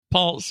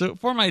Paul, so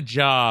for my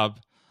job,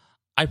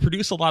 I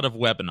produce a lot of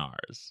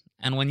webinars.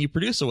 And when you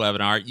produce a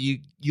webinar, you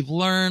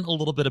learn a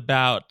little bit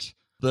about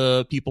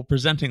the people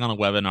presenting on a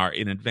webinar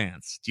in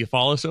advance. Do you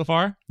follow so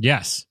far?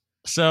 Yes.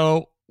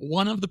 So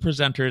one of the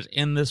presenters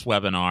in this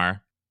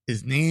webinar,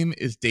 his name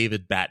is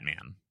David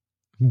Batman.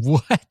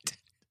 What?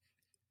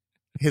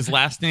 His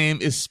last name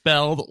is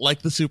spelled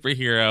like the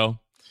superhero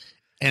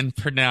and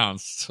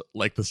pronounced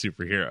like the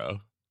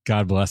superhero.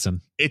 God bless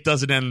him. It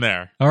doesn't end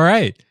there. All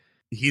right.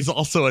 He's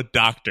also a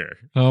doctor.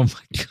 Oh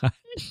my God.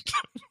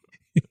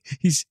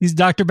 He's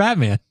Dr.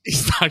 Batman.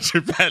 He's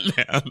Dr.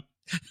 Batman.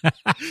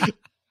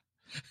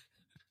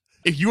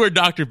 If you are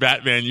Dr.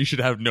 Batman, you should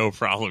have no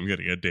problem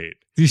getting a date.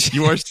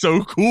 You are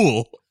so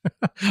cool.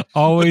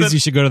 Always you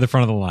should go to the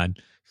front of the line.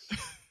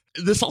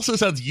 This also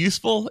sounds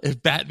useful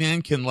if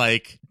Batman can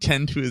like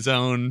tend to his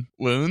own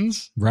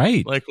wounds.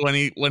 Right. Like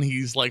when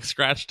he's like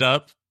scratched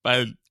up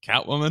by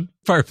Catwoman.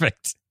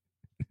 Perfect.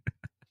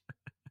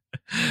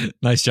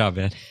 Nice job,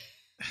 man.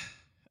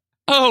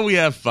 Oh, we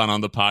have fun on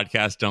the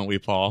podcast, don't we,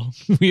 Paul?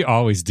 We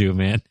always do,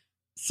 man.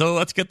 So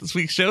let's get this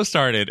week's show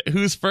started.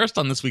 Who's first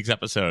on this week's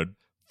episode?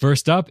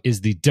 First up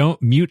is the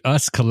Don't Mute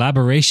Us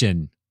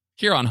collaboration.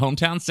 Here on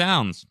Hometown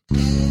Sounds.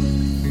 Don't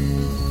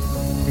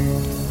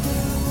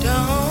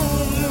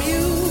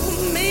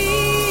mute me,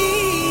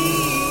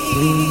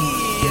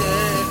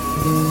 yeah,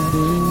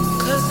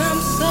 'cause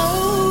I'm so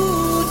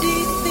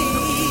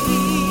deceived.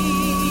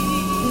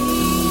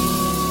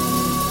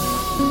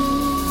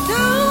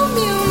 Don't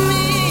mute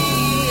me,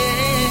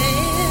 yeah.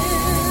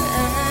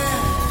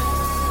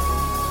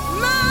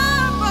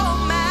 My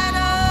vote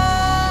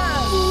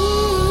matters.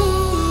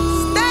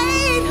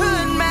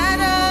 Statehood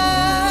matters.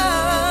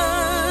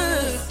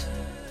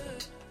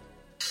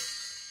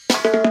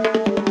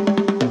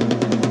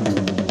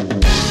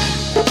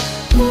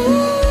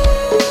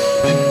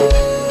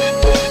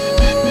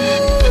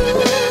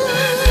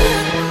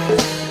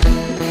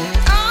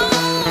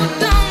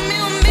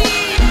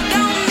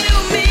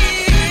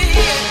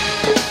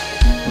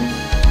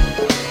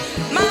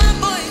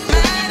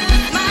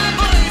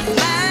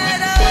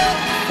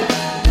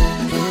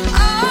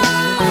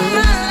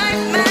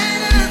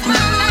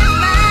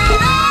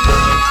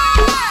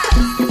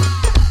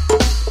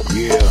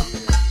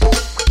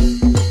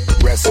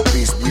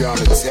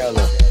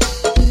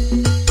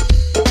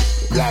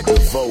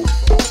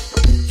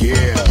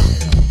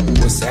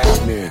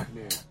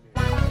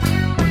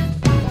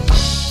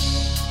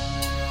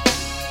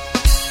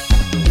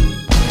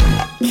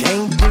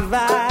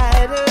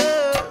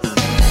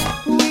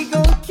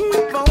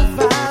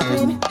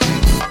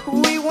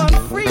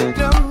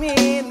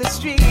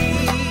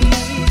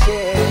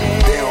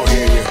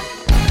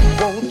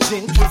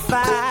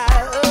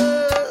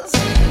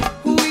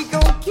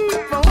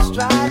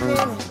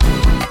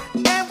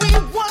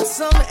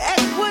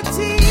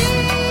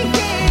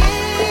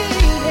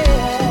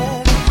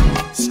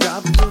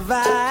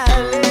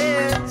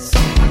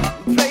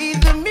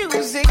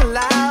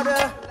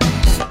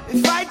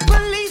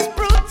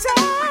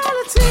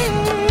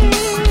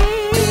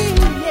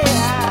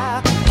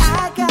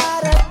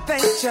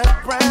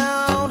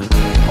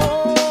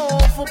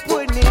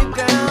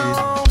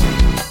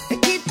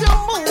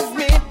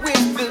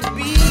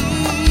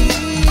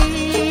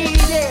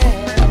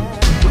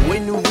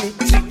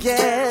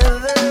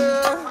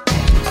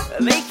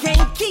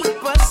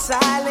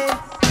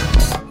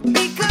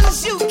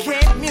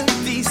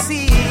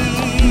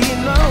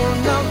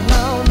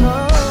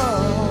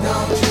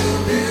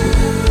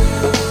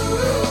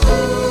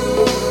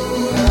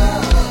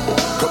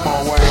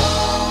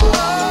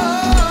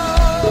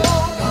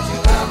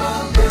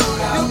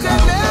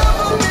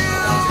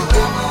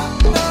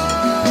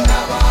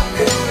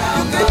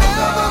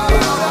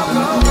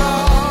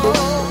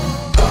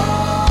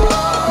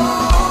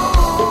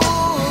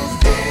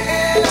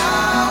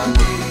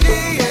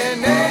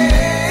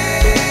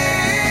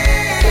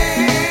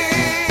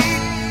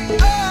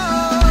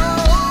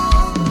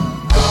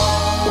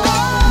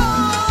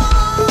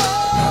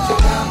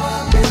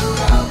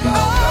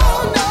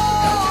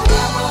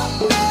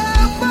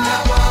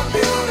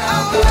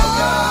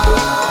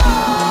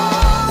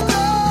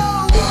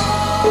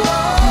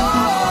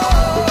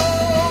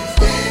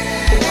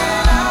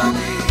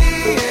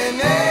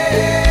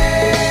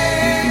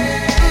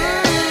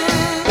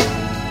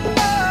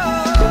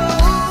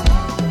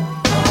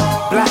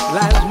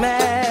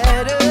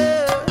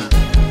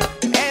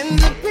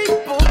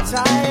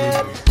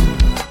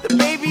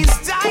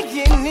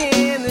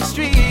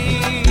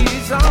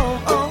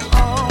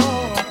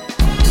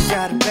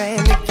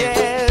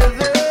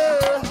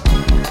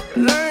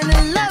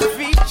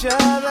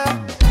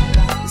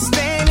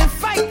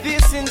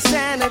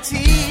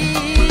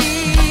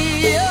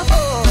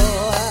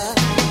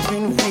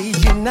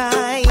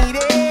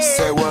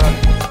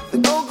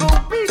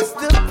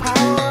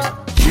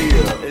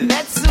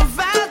 Let's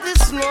survive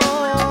this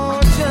moment.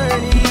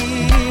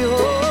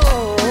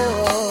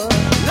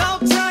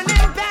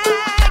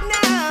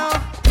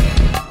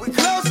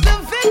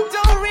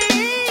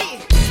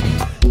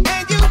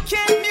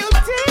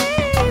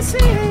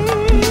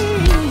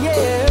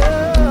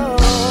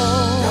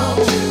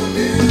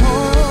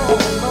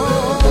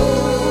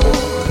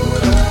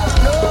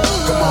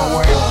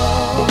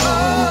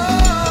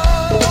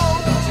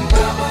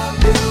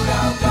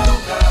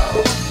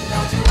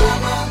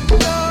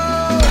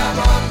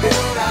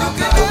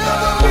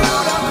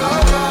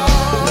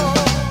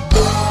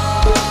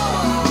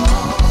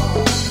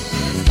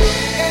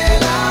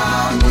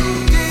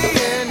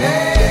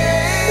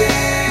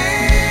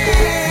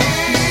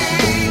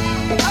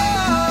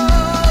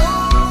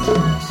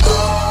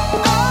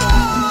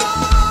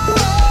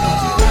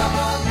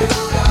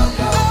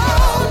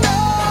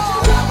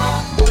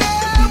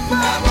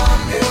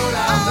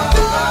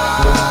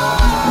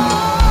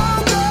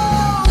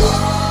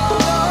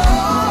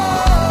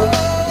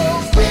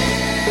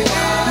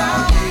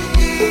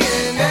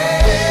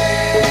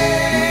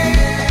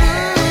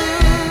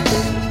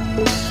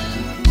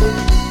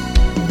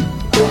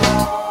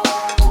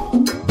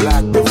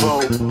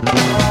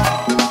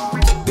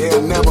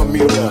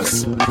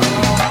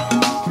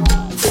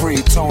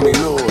 Tony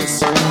Lewis.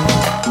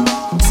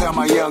 Tell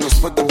my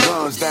youngest put the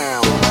guns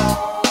down.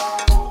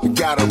 We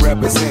gotta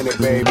represent it,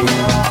 baby.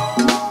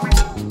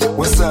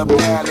 What's up,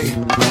 Nally?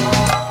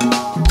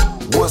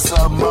 What's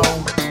up, Mo?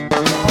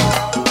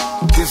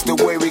 This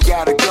the way we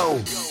gotta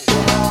go.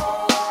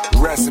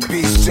 Rest in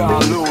peace,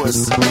 John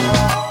Lewis.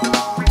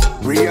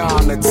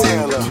 Breonna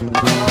Taylor.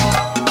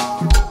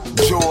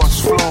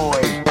 George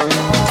Floyd.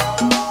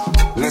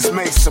 Let's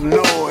make some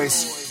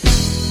noise.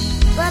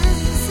 Brothers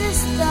and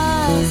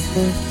sisters,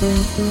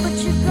 put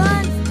your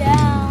guns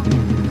down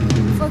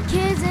for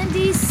kids in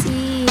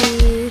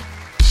D.C.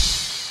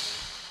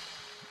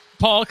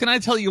 Paul, can I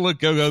tell you what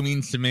go-go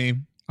means to me?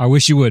 I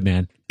wish you would,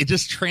 man. It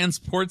just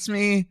transports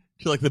me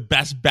to like the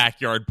best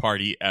backyard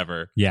party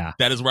ever. Yeah.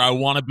 That is where I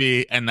want to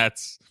be, and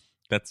that's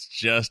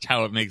just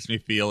how it makes me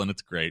feel, and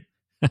it's great.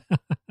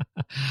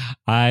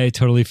 I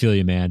totally feel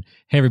you, man.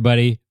 Hey,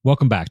 everybody.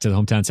 Welcome back to the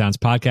Hometown Sounds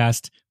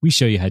podcast. We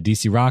show you how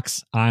DC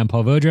rocks. I'm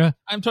Paul Vodra.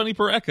 I'm Tony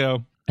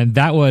Parecco. And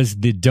that was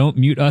the Don't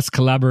Mute Us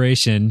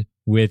collaboration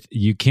with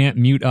You Can't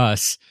Mute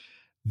Us.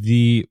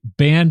 The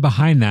band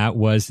behind that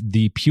was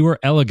the Pure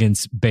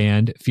Elegance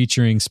Band,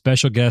 featuring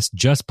special guests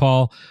Just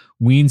Paul,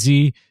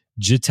 Weensy,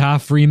 Jita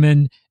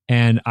Freeman,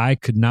 and I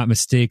could not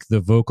mistake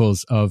the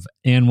vocals of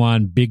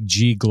Anwan Big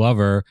G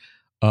Glover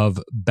of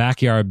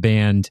Backyard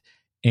Band,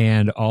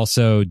 and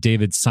also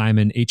David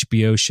Simon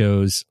HBO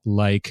shows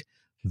like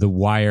The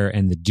Wire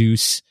and The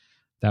Deuce.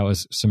 That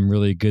was some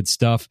really good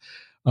stuff.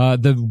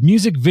 The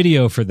music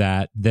video for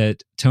that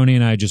Tony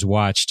and I just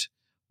watched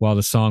while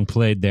the song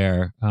played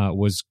there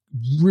was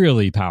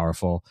really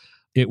powerful.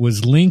 It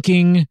was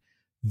linking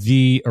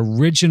the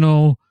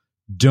original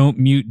Don't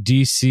Mute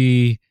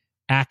DC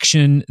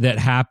action that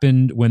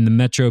happened when the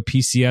Metro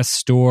PCS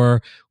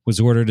store was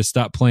ordered to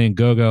stop playing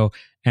go-go.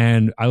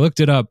 And I looked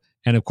it up,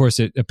 and of course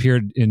it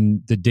appeared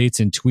in the dates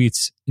and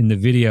tweets in the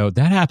video.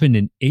 That happened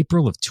in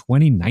April of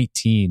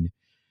 2019.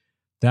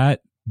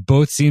 That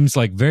both seems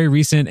like very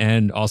recent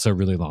and also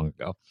really long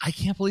ago. I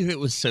can't believe it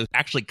was so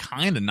actually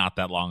kind of not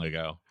that long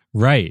ago.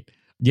 Right.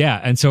 Yeah.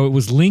 And so it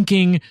was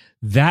linking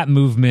that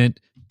movement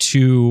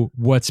to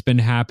what's been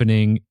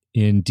happening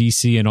in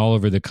DC and all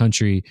over the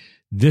country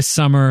this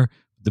summer,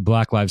 the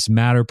Black Lives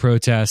Matter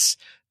protests.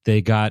 They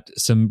got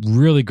some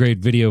really great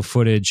video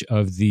footage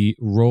of the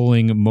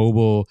rolling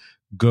mobile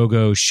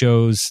go-go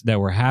shows that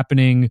were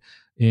happening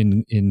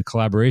in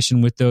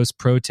collaboration with those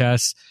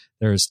protests.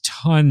 There's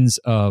tons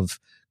of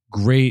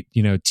great,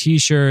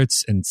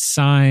 t-shirts and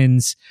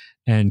signs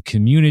and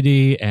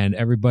community, and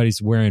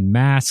everybody's wearing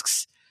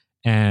masks.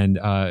 And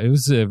it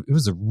was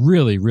a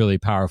really, really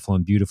powerful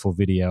and beautiful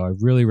video. I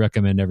really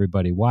recommend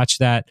everybody watch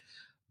that.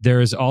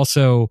 There is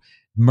also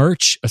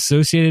merch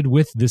associated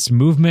with this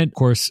movement, of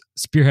course,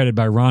 spearheaded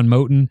by Ron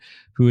Moten,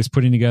 who is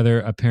putting together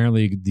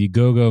apparently the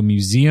Go-Go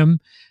Museum.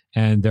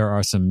 And there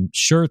are some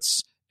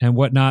shirts and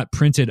whatnot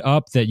printed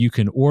up that you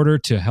can order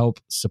to help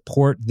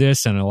support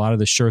this. And a lot of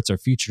the shirts are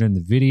featured in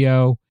the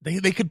video.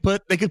 They could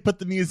put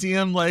the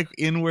museum like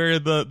in where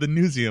the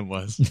newseum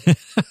was.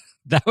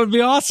 That would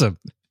be awesome.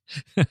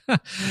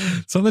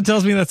 Something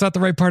tells me that's not the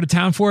right part of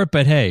town for it,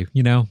 but hey,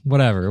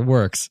 whatever, it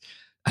works.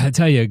 I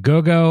tell you,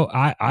 go-go,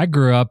 I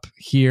grew up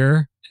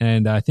here,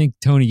 and I think,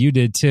 Tony, you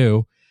did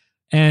too.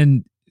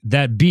 And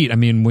that beat, I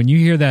mean, when you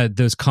hear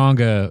those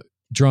conga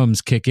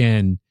drums kick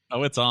in,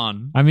 oh, it's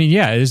on. I mean,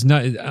 yeah, it is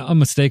not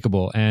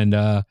unmistakable.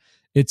 And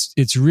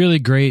it's really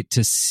great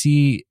to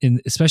see,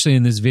 especially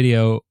in this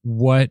video,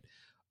 what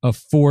a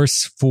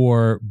force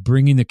for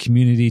bringing the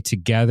community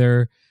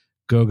together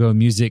go-go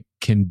music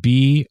can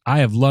be. I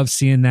have loved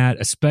seeing that,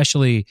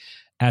 especially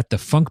at the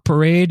Funk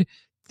Parade.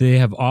 They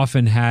have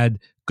often had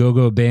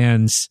go-go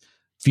bands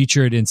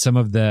featured in some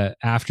of the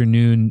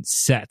afternoon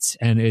sets,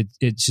 and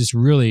it's just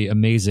really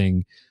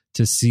amazing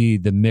to see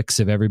the mix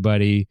of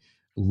everybody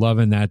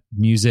loving that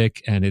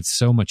music, and it's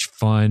so much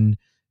fun.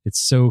 It's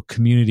so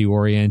community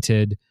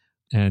oriented,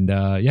 and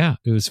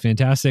it was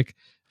fantastic.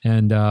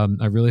 And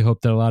I really hope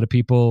that a lot of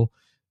people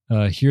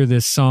hear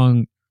this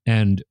song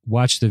and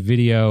watch the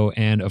video.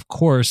 And of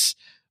course,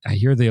 I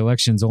hear the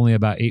election's only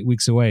about 8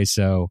 weeks away,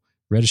 so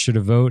register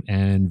to vote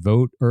and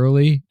vote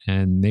early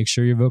and make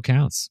sure your vote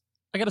counts.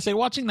 I gotta say,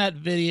 watching that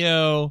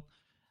video,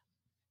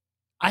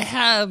 I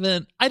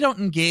haven't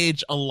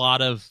engaged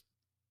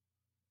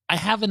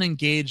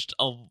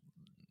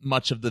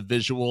much of the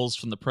visuals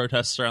from the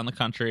protests around the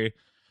country.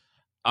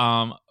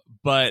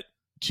 But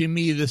to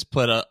me, this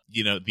put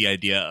the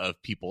idea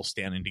of people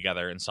standing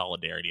together in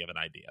solidarity of an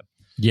idea.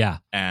 Yeah.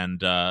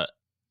 And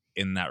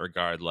in that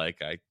regard, I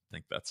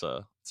think it's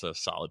a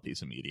solid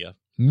piece of media.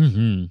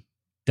 Mm-hmm.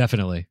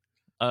 Definitely.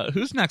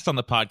 Who's next on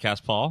the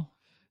podcast, Paul?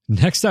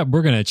 Next up,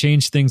 we're going to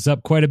change things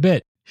up quite a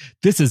bit.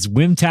 This is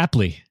Wim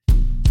Tapley.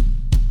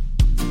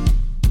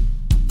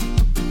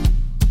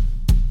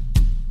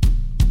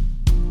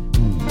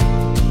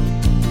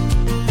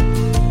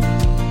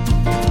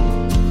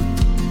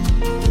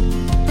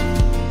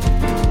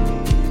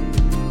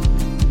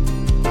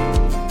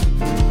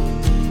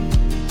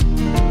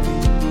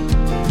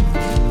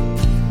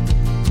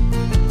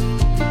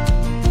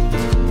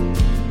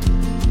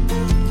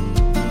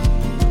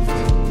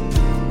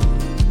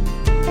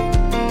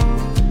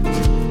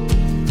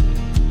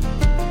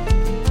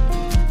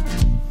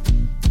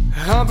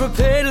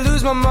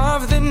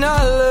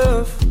 not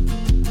love.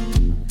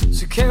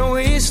 So can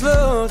we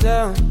slow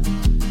down?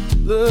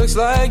 Looks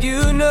like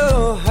you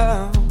know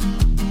how.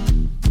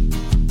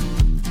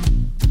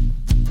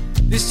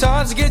 These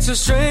times get so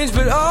strange,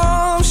 but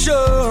I'm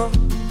sure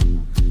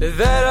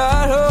that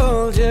I'd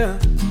hold you.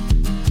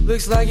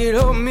 Looks like you'd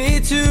hold me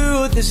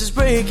too. This is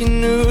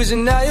breaking news,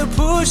 and now you're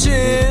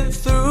pushing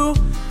through.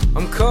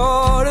 I'm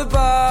caught up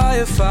by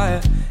a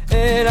fire,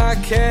 and I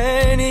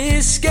can't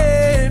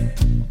escape.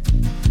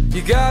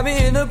 You got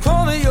me in the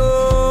palm of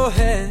your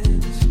hands.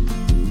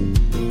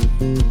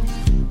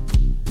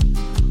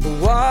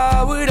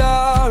 Why would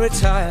I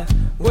retire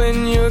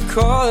when you're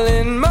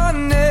calling my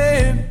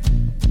name?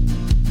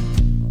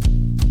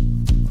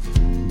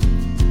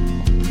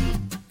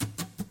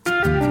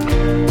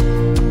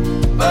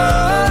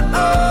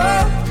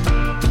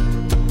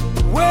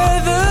 Where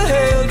the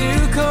hell do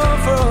you come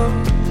from?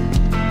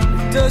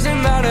 It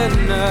doesn't matter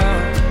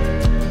now.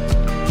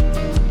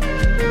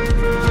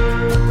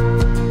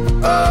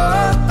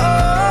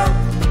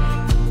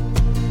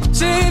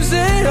 Seems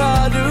that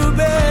I do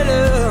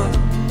better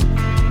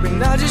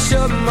when I just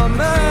shut my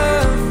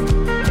mouth.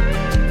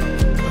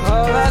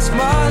 I'll ask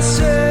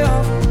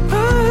myself,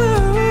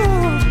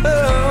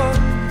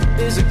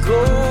 is it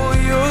gold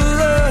your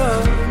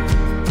love?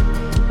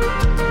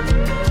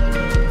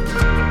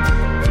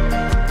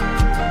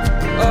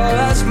 I'll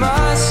ask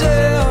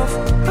myself,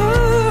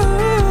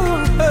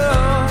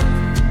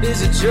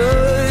 is it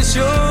just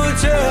your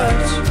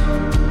touch?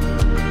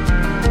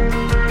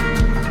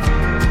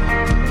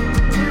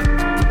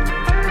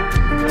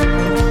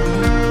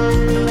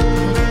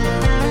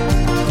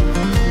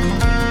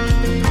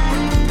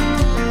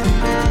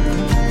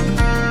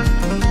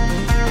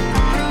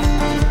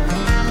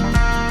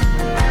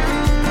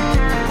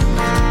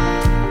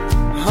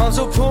 I'm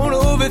so prone to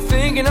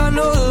overthinking, I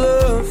know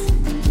love,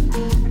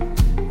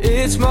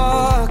 it's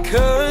my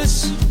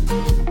curse.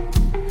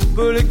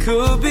 But it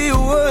could be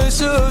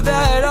worse, of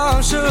that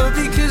I'm sure.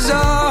 Because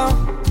I'll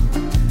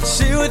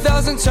see you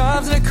 1,000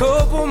 times and a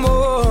couple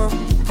more.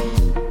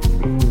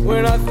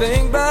 When I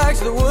think back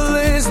to the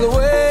woodlands, the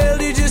way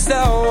you just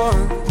that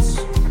once.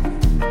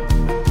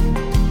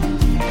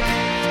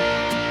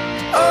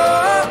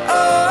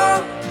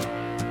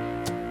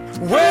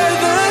 Where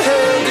the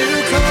hell do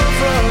you come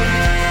from?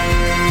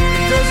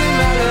 It doesn't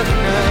matter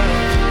now.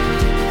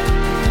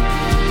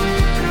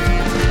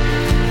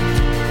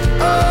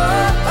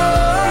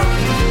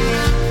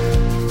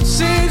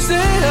 Seems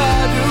that I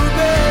do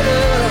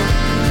better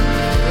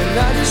and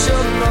I just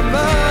shut my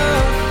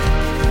mouth.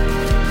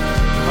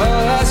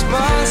 I'll ask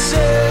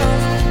myself,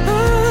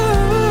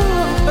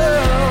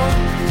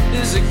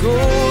 is it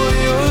gold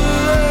your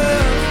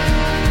love?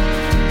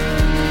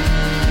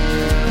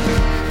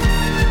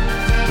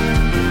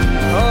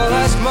 I'll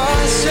ask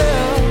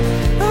myself,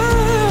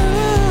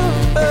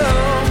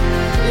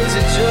 is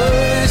it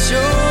just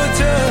your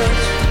touch?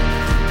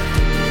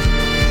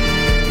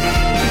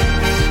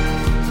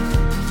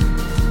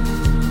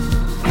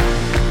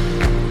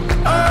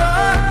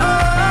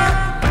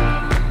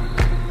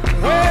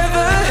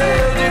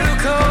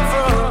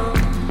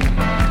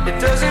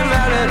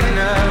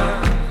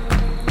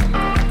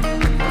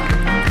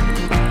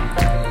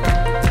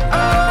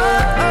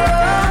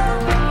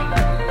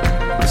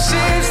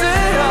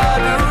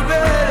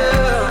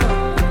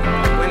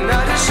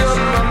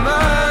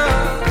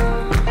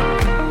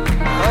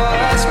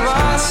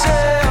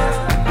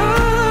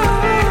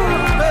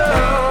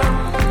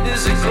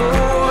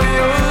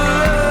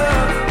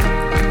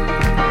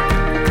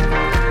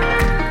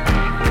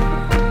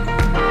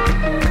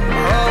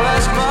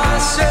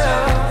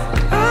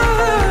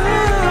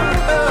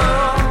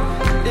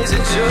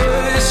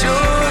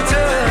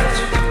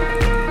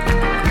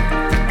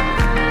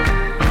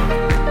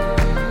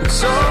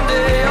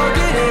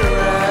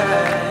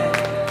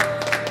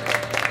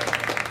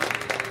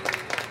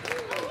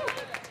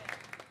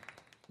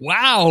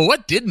 Wow,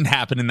 what didn't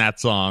happen in that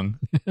song?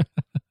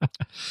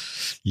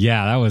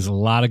 Yeah, that was a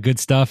lot of good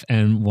stuff.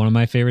 And one of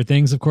my favorite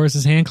things, of course,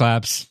 is hand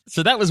claps.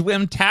 So that was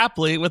Wim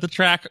Tapley with a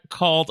track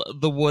called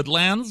The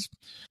Woodlands.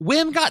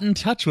 Wim got in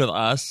touch with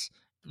us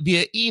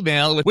via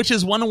email, which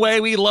is one way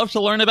we love to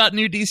learn about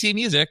new DC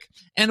music.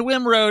 And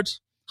Wim wrote,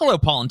 "Hello,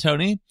 Paul and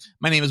Tony.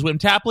 My name is Wim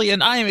Tapley,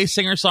 and I am a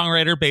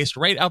singer-songwriter based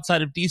right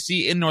outside of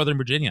DC in Northern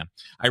Virginia.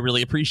 I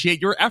really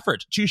appreciate your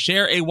effort to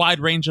share a wide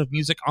range of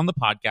music on the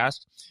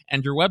podcast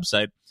and your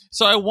website.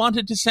 So I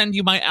wanted to send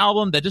you my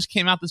album that just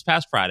came out this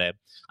past Friday.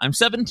 I'm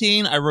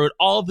 17. I wrote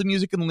all of the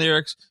music and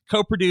lyrics,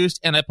 co-produced,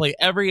 and I play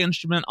every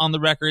instrument on the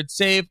record,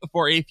 save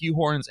for a few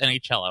horns and a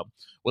cello.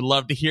 Would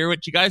love to hear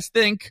what you guys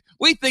think.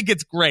 We think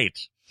it's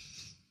great."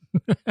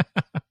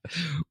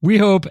 We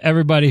hope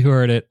everybody who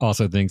heard it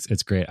also thinks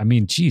it's great. I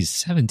mean, geez,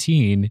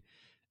 17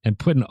 and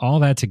putting all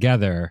that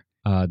together,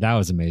 that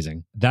was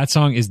amazing. That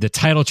song is the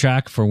title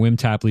track for Wim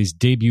Tapley's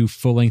debut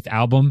full-length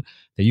album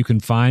that you can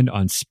find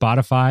on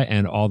Spotify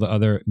and all the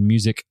other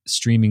music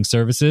streaming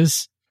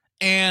services.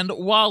 And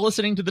while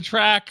listening to the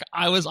track,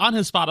 I was on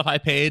his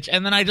Spotify page,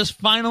 and then I just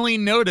finally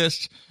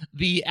noticed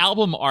the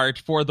album art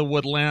for The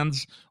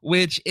Woodlands,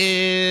 which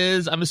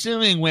is, I'm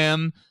assuming,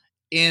 Wim,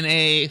 in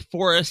a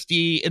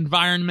foresty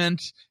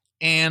environment,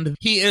 and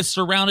he is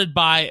surrounded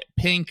by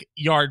pink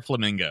yard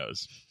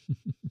flamingos.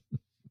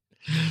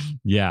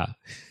 Yeah.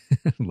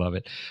 Love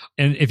it.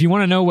 And if you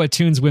want to know what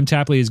tunes Wim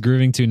Tapley is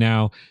grooving to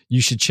now,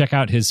 you should check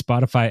out his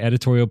Spotify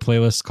editorial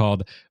playlist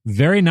called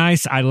Very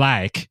Nice I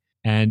Like,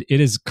 and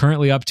it is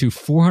currently up to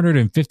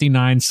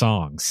 459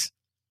 songs.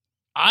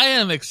 I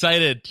am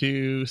excited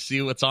to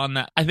see what's on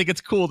that. I think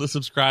it's cool to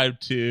subscribe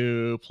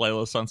to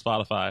playlists on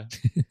Spotify.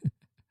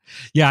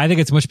 Yeah, I think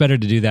it's much better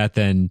to do that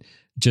than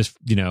just,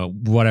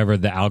 whatever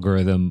the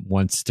algorithm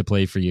wants to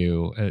play for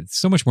you. It's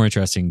so much more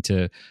interesting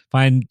to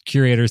find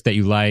curators that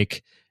you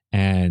like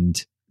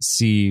and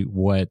see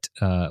what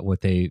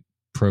they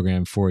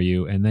program for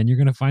you, and then you're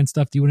going to find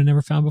stuff that you would have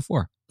never found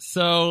before.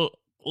 So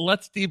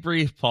let's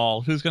debrief,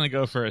 Paul. Who's going to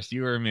go first,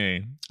 you or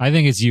me? I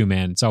think it's you,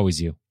 man. It's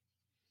always you.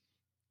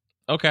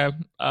 Okay,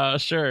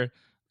 sure.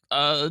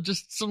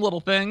 Just some little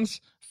things.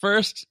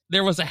 First,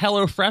 there was a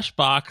HelloFresh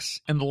box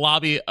in the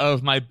lobby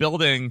of my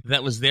building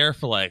that was there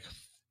for like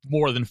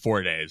more than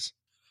 4 days.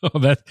 Oh,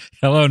 that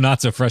hello, not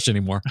so fresh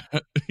anymore.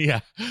 Yeah.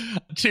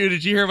 2,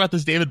 did you hear about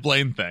this David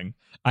Blaine thing?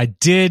 I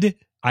did.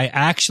 I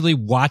actually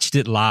watched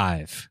it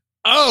live.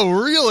 Oh,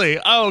 really?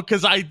 Oh,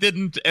 because I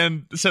didn't.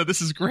 And so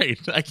this is great.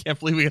 I can't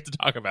believe we have to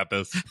talk about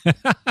this.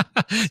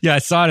 Yeah, I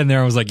saw it in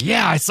there. I was like,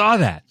 yeah, I saw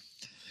that.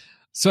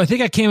 So I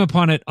think I came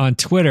upon it on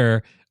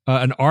Twitter,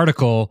 an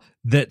article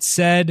that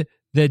said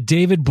that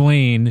David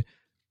Blaine,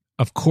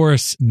 of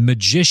course,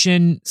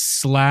 magician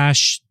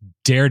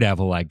 /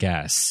 daredevil, I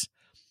guess.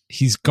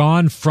 He's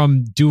gone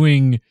from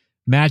doing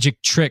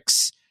magic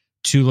tricks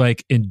to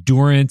like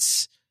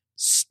endurance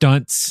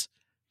stunts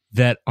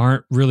that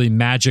aren't really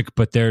magic,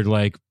 but they're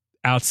like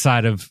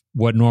outside of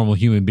what normal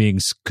human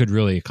beings could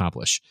really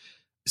accomplish.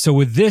 So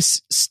with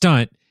this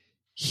stunt,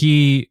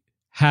 he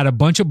had a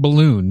bunch of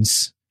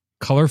balloons,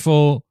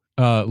 colorful,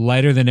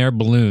 lighter than air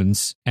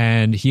balloons,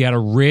 and he had a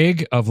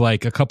rig of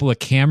like a couple of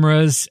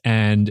cameras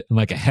and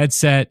like a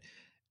headset,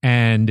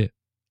 and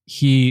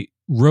he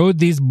rode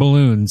these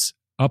balloons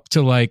up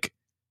to like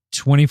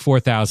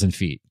 24,000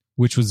 feet,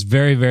 which was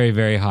very, very,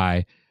 very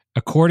high.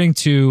 According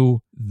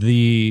to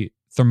the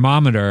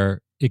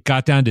thermometer, it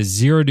got down to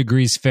 0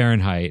 degrees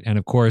Fahrenheit. And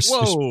of course,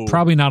 there's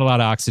probably not a lot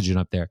of oxygen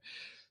up there.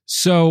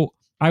 So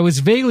I was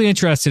vaguely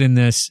interested in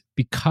this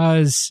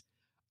because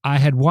I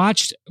had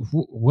watched,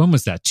 when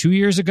was that? 2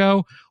 years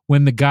ago,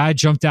 when the guy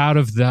jumped out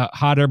of the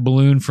hot air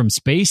balloon from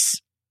space.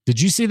 Did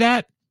you see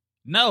that?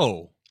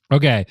 No.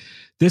 Okay.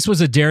 This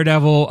was a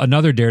daredevil,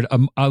 another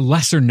daredevil, a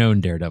lesser known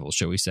daredevil,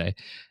 shall we say.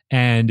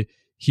 And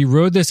he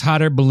rode this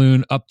hot air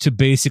balloon up to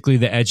basically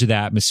the edge of the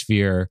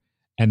atmosphere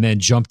and then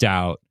jumped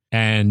out.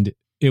 And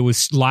it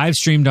was live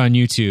streamed on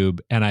YouTube,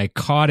 and I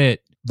caught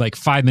it like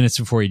 5 minutes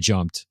before he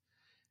jumped.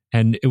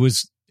 And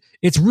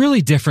it's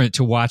really different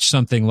to watch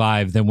something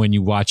live than when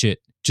you watch it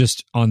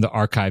just on the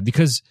archive,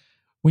 because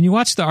when you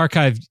watch the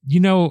archive,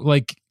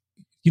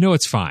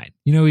 it's fine.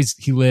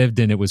 He lived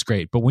and it was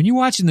great. But when you're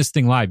watching this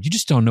thing live, you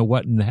just don't know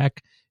what in the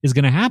heck is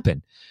going to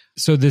happen.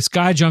 So this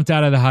guy jumped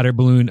out of the hot air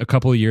balloon a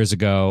couple of years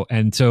ago.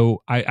 And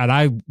so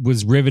I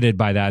was riveted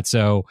by that.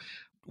 So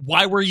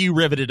why were you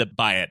riveted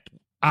by it?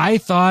 I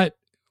thought,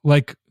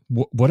 like,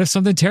 what if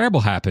something terrible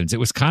happens? It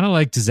was kind of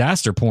like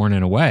disaster porn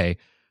in a way,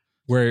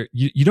 where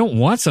you don't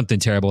want something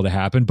terrible to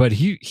happen, but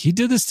he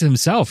did this to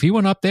himself. He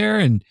went up there,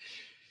 and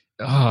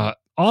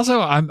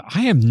also I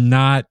am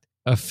not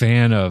a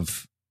fan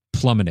of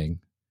plummeting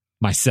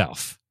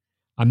myself.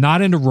 I'm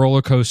not into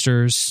roller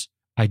coasters.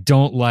 I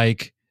don't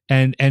like,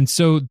 and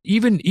so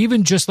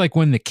even just like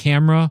when the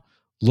camera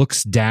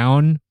looks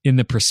down in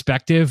the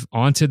perspective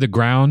onto the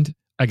ground,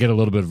 I get a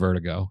little bit of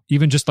vertigo.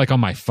 Even just like on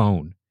my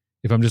phone.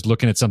 If I'm just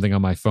looking at something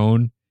on my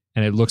phone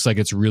and it looks like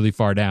it's really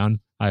far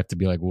down, I have to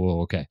be like,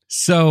 whoa, okay.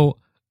 So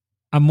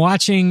I'm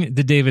watching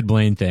the David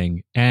Blaine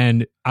thing,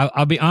 and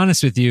I'll be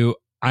honest with you,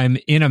 I'm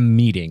in a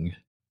meeting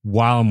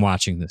while I'm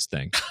watching this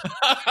thing.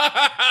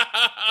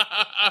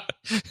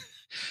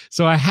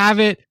 So I have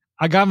it.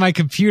 I got my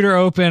computer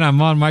open. I'm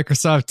on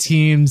Microsoft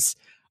Teams.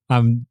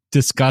 I'm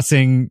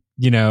discussing,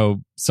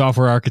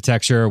 software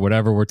architecture or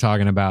whatever we're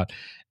talking about.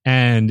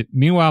 And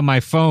meanwhile,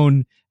 my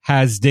phone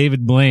has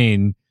David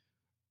Blaine.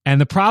 And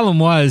the problem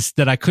was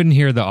that I couldn't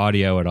hear the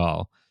audio at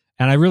all.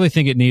 And I really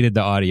think it needed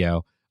the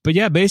audio. But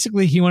yeah,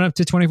 basically he went up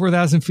to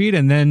 24,000 feet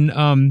and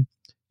then,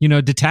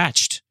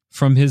 detached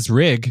from his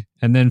rig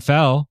and then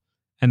fell.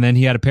 And then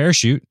he had a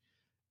parachute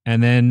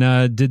and then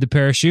did the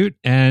parachute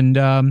and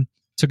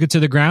took it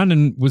to the ground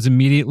and was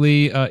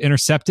immediately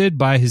intercepted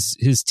by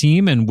his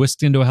team and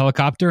whisked into a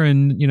helicopter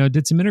and,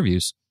 did some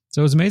interviews.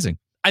 So it was amazing.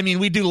 I mean,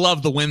 we do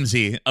love the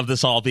whimsy of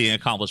this all being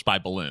accomplished by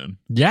balloon.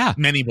 Yeah.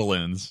 Many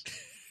balloons.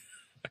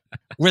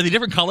 Were they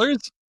different colors?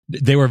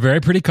 They were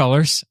very pretty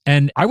colors.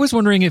 And I was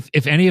wondering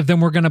if any of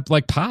them were going to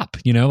like pop,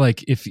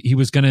 like if he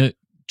was going to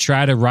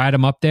try to ride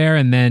them up there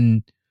and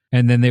then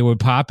and then they would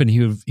pop, and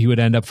he would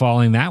end up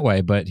falling that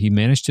way. But he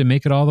managed to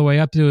make it all the way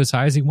up to as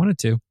high as he wanted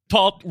to.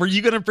 Paul, were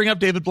you going to bring up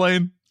David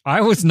Blaine?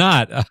 I was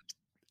not. It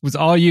was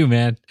all you,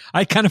 man.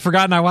 I kind of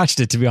forgotten I watched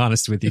it, to be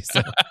honest with you.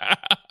 So.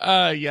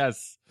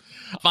 Yes.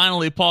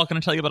 Finally, Paul, can I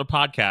tell you about a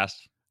podcast?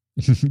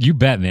 You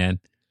bet, man.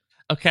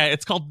 Okay,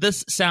 it's called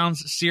This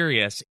Sounds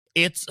Serious.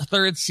 Its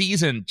third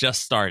season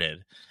just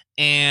started,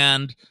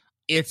 and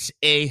it's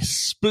a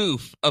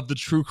spoof of the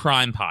True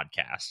Crime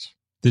podcast.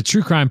 The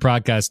True Crime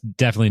podcast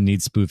definitely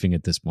needs spoofing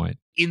at this point.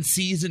 In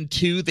season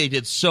 2, they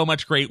did so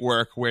much great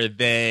work where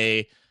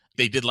they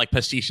did like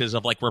pastiches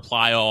of like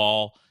Reply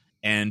All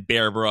and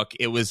Bear Brook.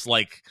 It was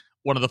like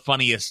one of the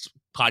funniest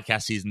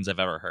podcast seasons I've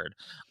ever heard.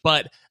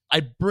 But I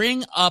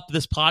bring up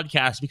this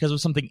podcast because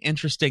of something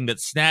interesting that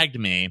snagged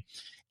me.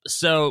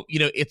 So,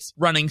 it's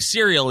running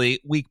serially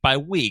week by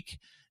week,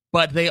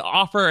 but they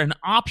offer an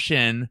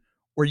option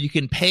where you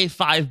can pay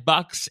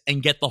 $5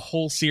 and get the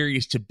whole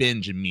series to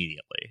binge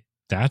immediately.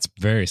 That's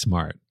very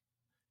smart.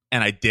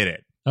 And I did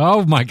it.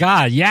 Oh my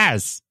God,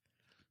 yes.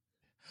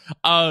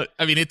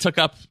 It took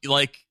up an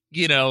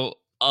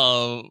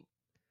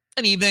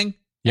evening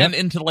and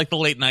into like the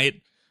late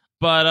night.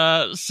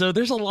 But so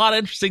there's a lot of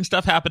interesting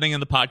stuff happening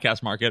in the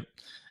podcast market,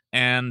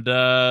 and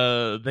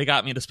they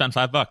got me to spend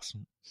 $5.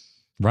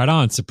 Right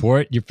on.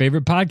 Support your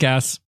favorite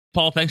podcasts.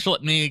 Paul, thanks for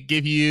letting me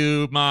give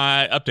you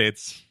my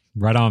updates.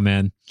 Right on,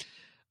 man.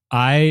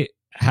 I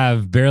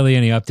have barely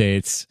any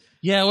updates.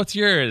 Yeah, what's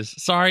yours?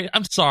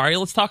 I'm sorry.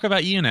 Let's talk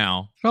about you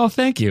now. Oh,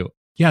 thank you.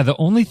 Yeah, the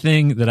only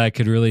thing that I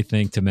could really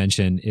think to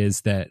mention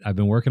is that I've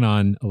been working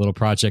on a little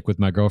project with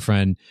my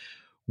girlfriend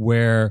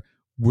where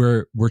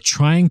we're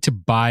trying to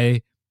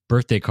buy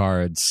birthday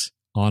cards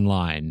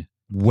online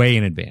way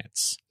in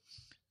advance.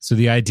 So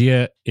the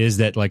idea is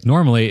that like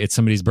normally it's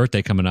somebody's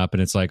birthday coming up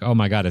and it's like, oh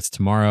my God, it's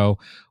tomorrow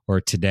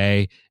or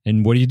today.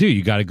 And what do?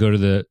 You got to go to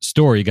the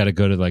store. You got to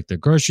go to like the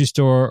grocery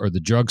store or the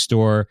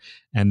drugstore.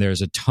 And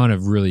there's a ton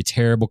of really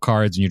terrible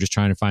cards and you're just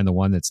trying to find the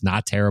one that's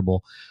not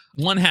terrible.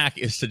 One hack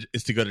is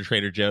to go to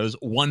Trader Joe's,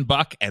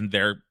 $1 and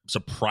they're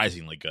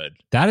surprisingly good.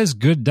 That is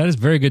good. That is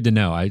very good to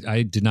know.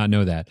 I did not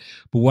know that.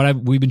 But what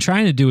we've been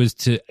trying to do is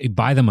to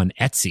buy them on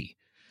Etsy.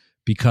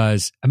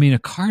 Because, a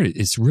card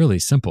is really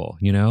simple,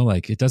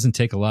 like it doesn't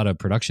take a lot of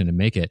production to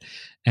make it.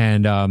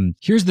 And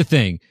here's the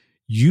thing.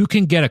 You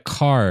can get a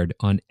card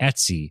on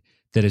Etsy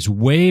that is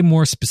way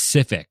more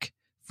specific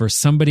for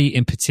somebody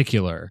in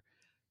particular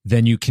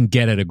than you can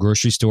get at a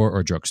grocery store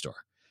or drugstore.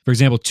 For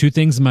example, 2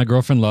 things my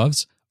girlfriend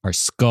loves are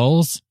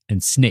skulls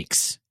and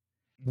snakes.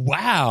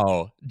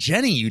 Wow.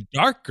 Jenny, you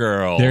dark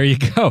girl. There you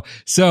go.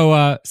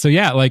 So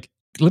yeah, like,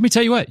 let me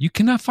tell you what, you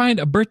cannot find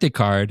a birthday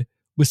card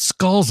with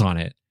skulls on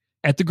it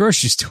at the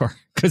grocery store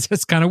because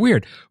that's kind of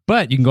weird.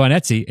 But you can go on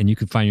Etsy and you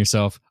can find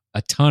yourself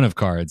a ton of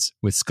cards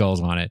with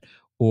skulls on it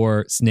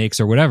or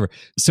snakes or whatever.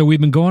 So we've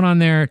been going on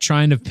there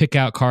trying to pick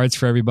out cards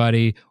for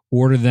everybody,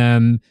 order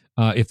them.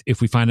 If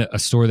we find a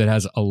store that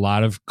has a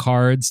lot of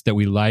cards that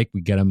we like,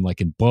 we get them like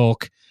in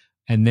bulk.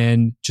 And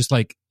then just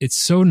like, it's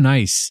so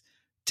nice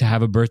to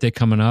have a birthday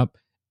coming up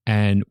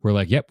and we're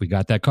like, yep, we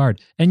got that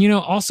card. And,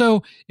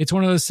 also it's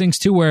one of those things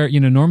too, where,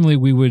 normally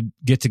we would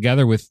get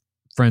together with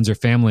friends or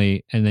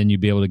family and then you'd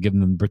be able to give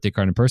them the birthday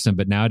card in person.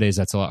 But nowadays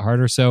that's a lot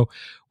harder. So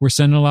we're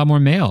sending a lot more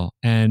mail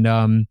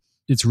and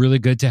it's really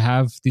good to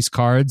have these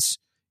cards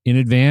in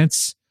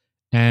advance.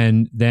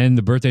 And then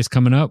the birthday's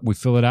coming up. We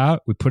fill it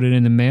out. We put it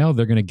in the mail.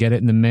 They're going to get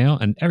it in the mail.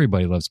 And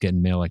everybody loves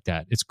getting mail like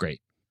that. It's great.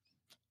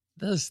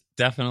 That's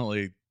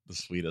definitely the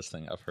sweetest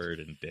thing I've heard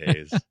in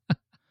days.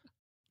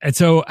 And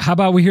so how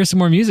about we hear some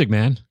more music,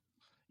 man?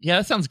 Yeah,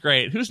 that sounds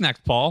great. Who's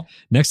next, Paul?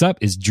 Next up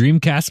is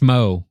Dreamcast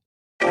Mo.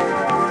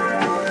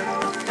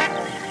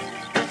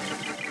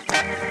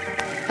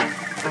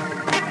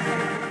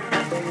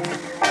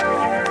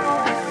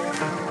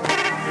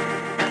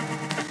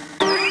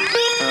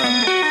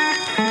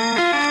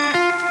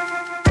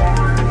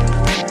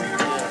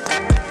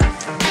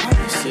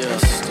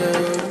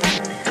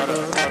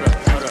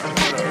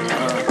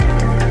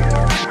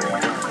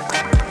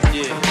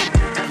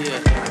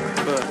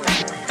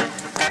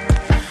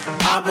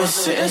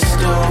 Sitting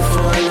still for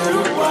a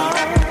little while,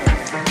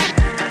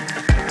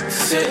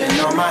 sitting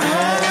on my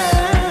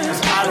hands.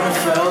 I done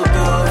felt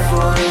good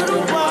for a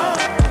little while.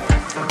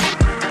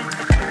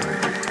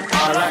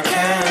 All I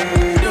can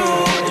do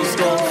is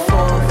go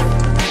forth,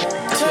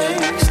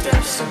 take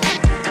steps.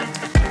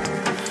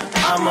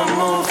 I'ma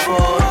move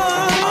forward.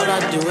 All I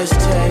do is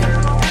take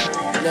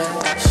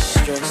less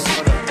stress.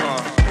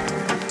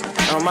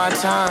 On my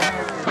time,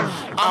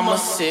 I'ma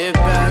sit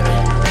back,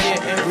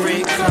 get and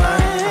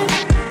recline.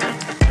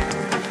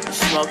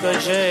 Smoke a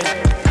J,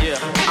 yeah.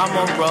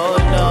 I'ma roll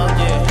up,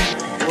 yeah.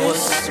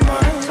 What's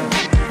mine?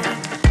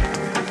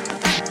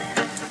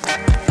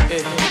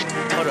 Hey,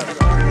 hold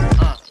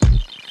up.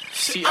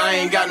 See, I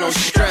ain't got no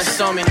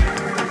stress on me.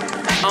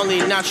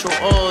 Only natural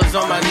oils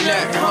on my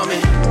neck,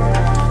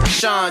 homie.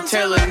 Sean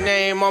Taylor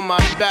name on my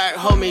back,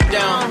 hold me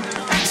down.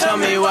 Tell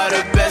me why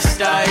the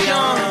best I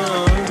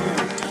am.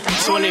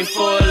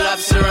 24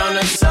 laps around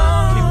the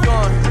sun. Keep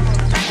going.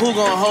 Who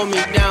gon' hold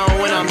me down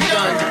when I'm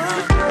done?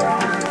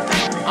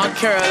 I'm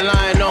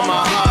Caroline on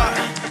my heart.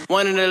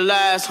 One of the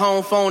last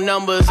home phone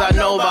numbers I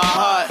know by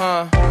heart.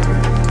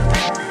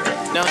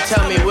 Now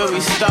tell me where we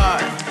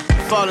start.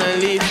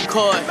 Falling leaf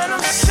court,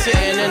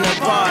 sitting in the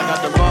park.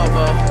 Got the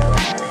Volvo.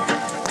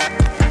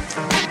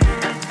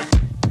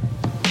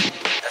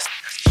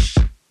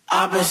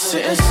 I've been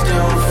sitting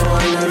still for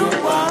a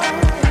little while,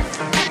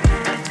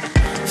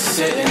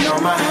 sitting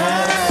on my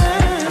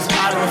hands.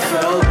 I don't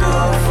feel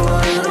good for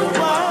a little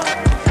while.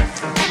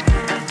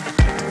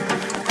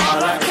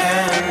 All I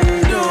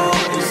can do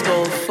is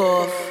go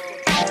forth,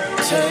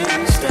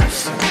 take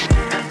steps.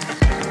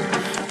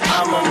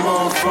 I'ma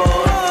move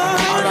forward.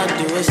 All I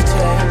do is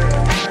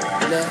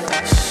take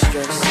less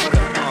stress.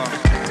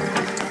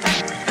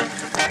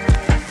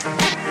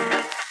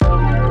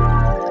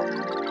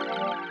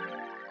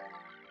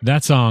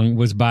 That song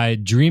was by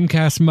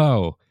Dreamcast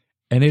Mo,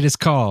 and it is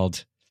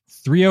called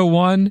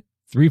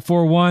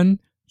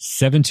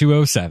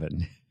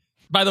 301-341-7207.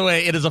 By the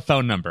way, it is a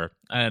phone number.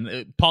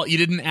 And Paul, you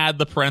didn't add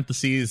the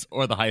parentheses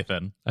or the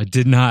hyphen. I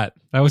did not.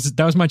 That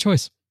was my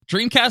choice.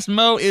 Dreamcast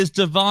Mo is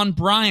Devon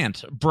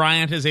Bryant.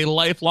 Bryant is a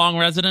lifelong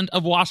resident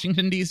of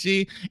Washington,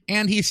 D.C.,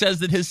 and he says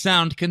that his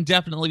sound can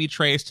definitely be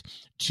traced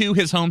to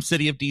his home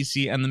city of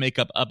D.C. and the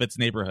makeup of its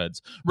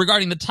neighborhoods.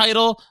 Regarding the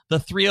title, the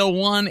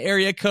 301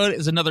 area code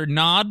is another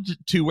nod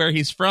to where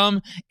he's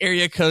from.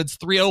 Area codes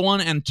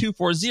 301 and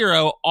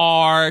 240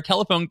 are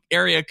telephone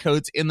area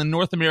codes in the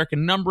North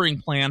American numbering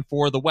plan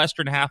for the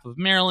western half of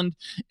Maryland,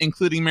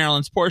 including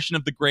Maryland's portion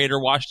of the greater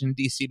Washington,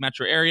 D.C.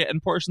 metro area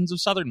and portions of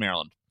southern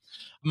Maryland.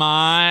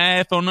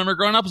 My phone number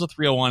growing up was a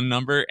 301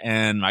 number,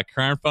 and my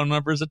current phone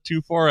number is a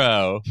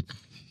 240.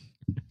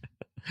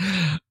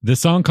 The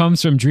song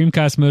comes from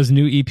Dreamcast Mo's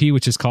new EP,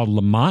 which is called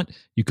Lamont.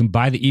 You can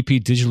buy the EP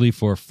digitally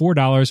for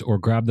 $4 or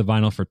grab the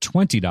vinyl for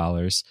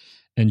 $20.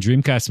 And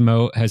Dreamcast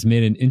Mo has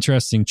made an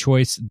interesting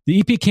choice. The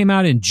EP came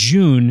out in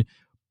June,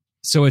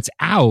 so it's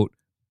out,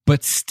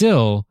 but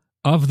still,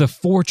 of the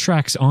 4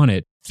 tracks on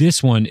it,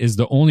 this one is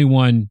the only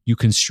one you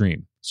can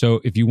stream.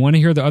 So if you want to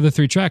hear the other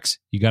 3 tracks,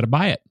 you got to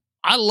buy it.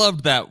 I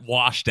loved that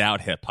washed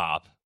out hip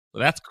hop.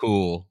 That's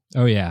cool.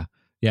 Oh, yeah.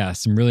 Yeah,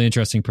 some really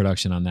interesting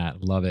production on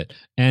that. Love it.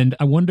 And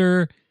I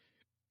wonder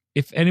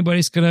if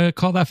anybody's going to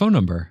call that phone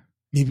number.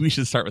 Maybe we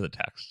should start with a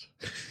text.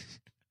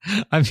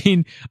 I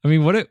mean,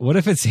 what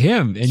if it's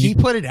him? And he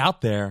put it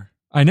out there.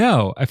 I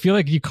know. I feel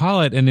like you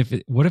call it,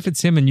 and what if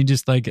it's him and you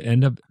just like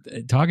end up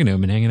talking to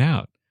him and hanging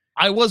out?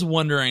 I was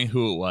wondering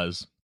who it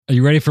was. Are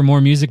you ready for more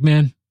music,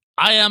 man?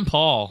 I am,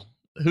 Paul.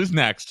 Who's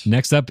next?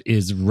 Next up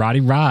is Roddy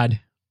Rod.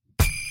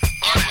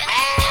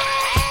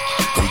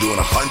 I'm doing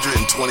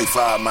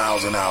 125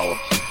 miles an hour.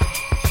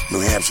 New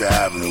Hampshire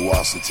Avenue,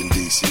 Washington,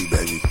 D.C.,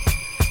 baby.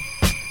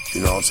 You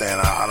know what I'm saying?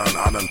 I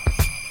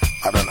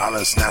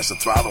done snatched the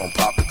throttle and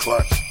popped the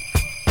clutch.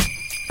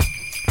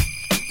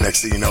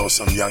 Next thing you know,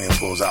 some youngin'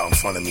 pulls out in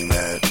front of me,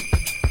 man.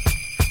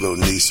 Little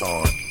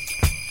Nissan.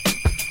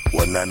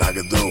 Wasn't nothing I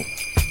could do.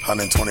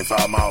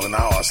 125 miles an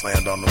hour, I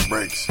slammed on the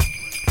brakes.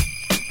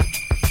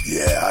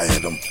 Yeah, I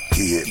hit him.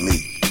 He hit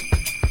me.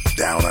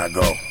 Down I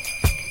go.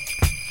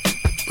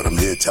 But I'm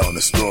here telling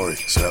the story,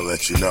 so I'll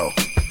let you know.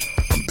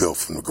 I'm built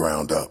from the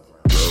ground up.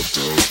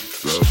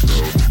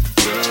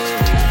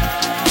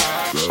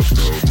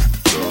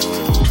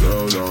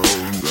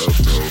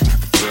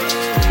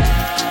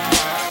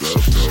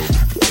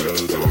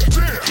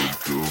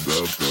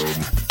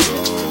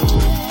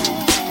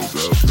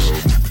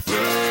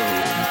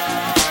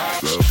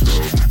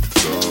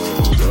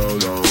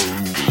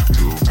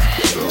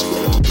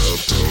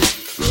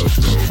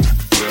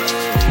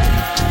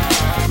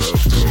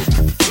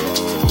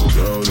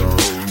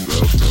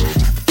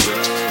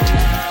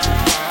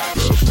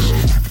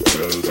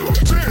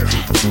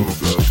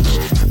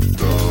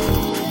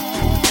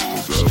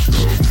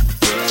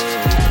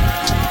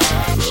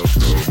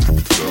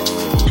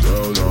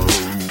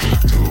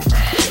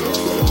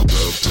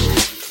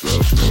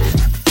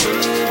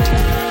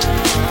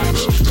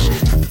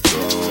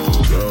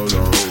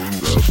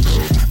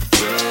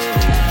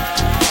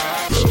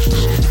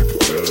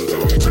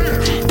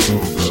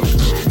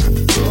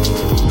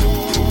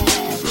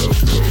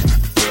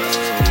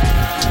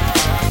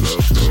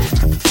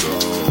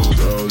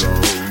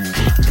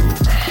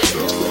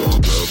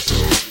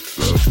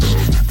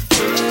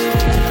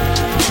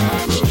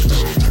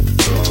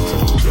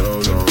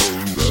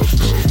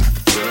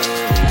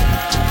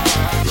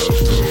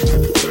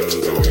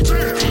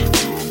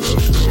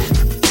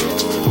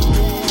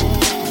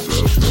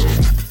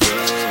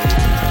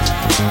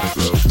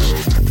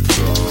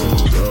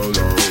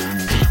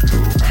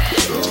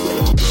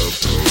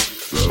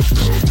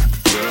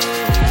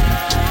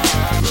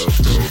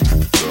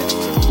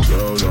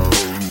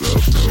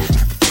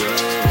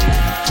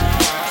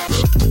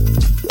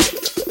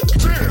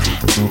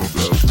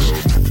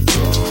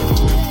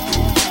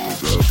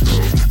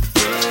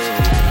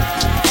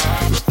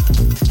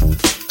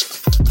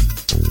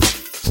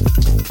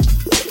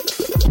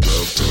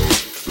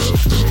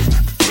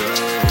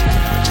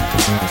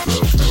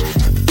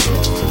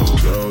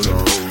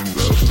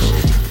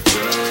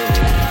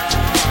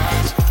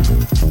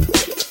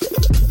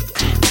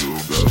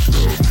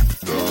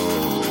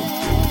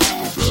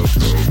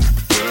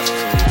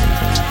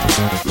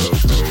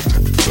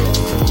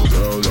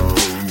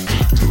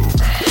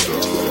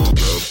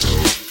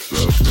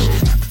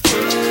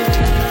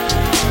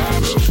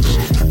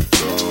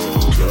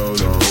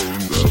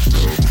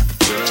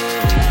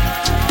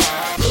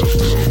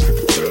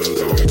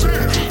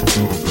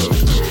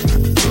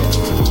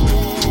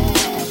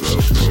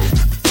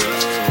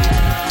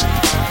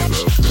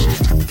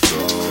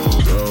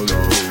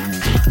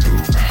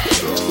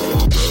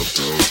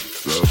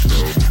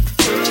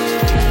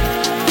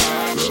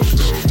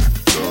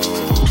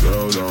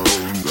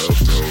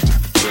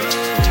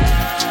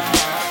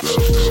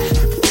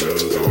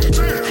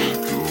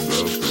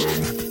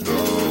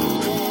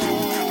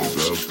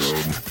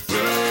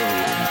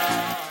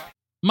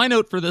 My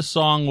note for this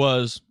song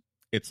was,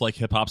 it's like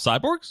Hip Hop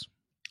Cyborgs.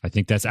 I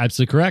think that's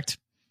absolutely correct.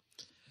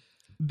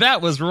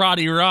 That was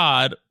Roddy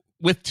Rod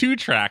with 2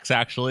 tracks,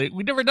 actually.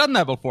 We've never done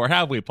that before,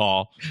 have we,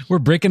 Paul? We're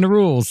breaking the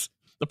rules.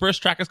 The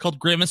first track is called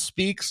Grimace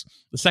Speaks.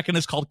 The second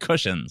is called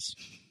Cushions.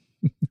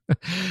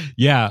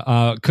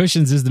 Yeah,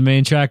 Cushions is the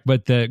main track,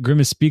 but the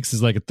Grimace Speaks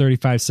is like a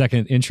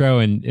 35-second intro,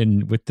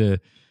 and with the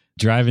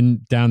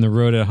driving down the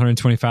road at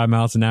 125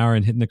 miles an hour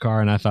and hitting the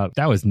car, and I thought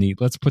that was neat.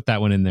 Let's put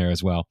that one in there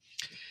as well.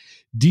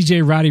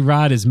 DJ Roddy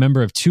Rod is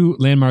member of 2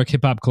 landmark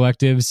hip-hop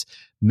collectives,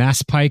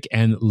 Mass Pike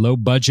and Low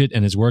Budget,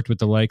 and has worked with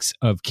the likes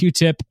of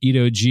Q-Tip,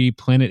 Edo G,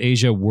 Planet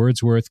Asia,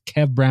 Wordsworth,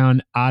 Kev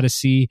Brown,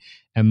 Odyssey,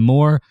 and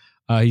more.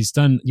 He's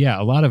done,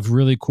 a lot of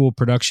really cool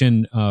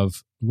production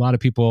of a lot of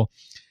people,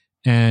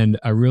 and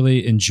I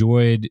really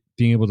enjoyed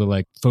being able to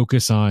like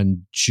focus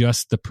on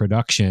just the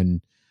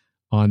production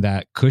on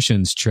that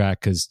Cushions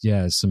track because,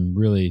 some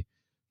really,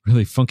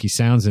 really funky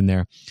sounds in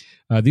there.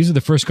 These are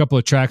the first couple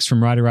of tracks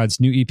from Roddy Rod's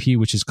new EP,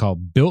 which is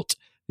called Built,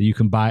 that you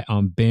can buy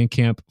on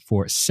Bandcamp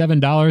for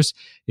 $7.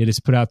 It is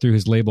put out through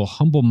his label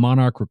Humble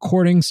Monarch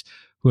Recordings,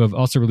 who have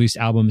also released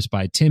albums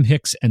by Tim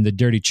Hicks and the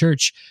Dirty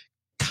Church,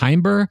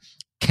 Kimber,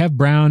 Kev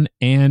Brown,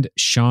 and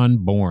Sean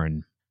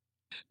Bourne.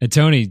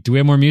 Tony, do we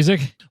have more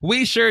music?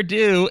 We sure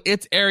do.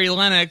 It's Ari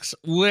Lennox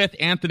with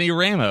Anthony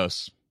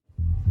Ramos.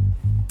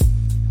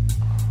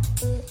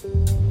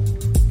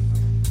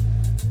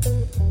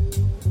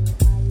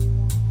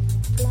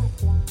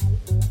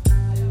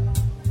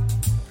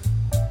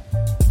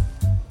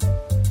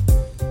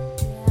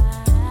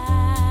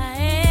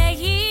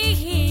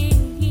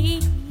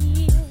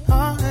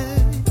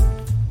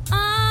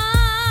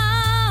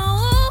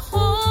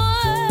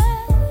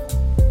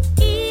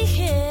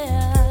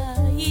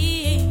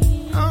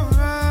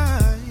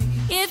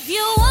 If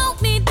you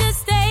want me to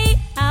stay,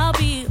 I'll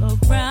be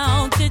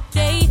around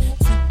today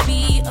to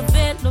be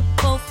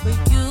available for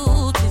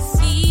you to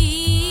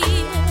see.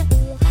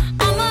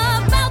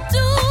 I'm about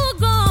to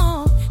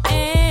go,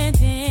 and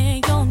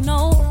then you'll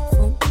know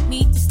for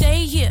me to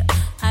stay here,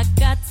 I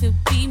got to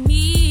be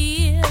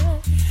me.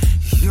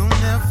 You'll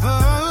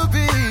never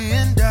be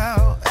in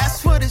doubt.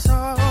 That's what it's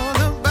all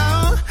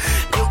about.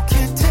 You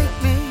can't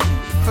take me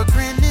for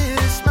granted.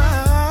 It's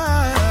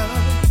mine.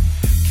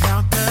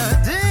 Count the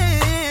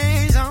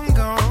days I'm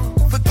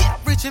gone. Forget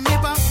reaching me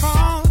by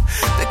phone,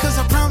 because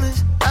I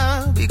promise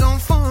I'll be gone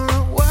for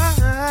a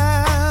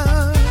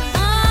while.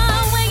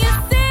 When you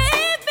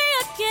see me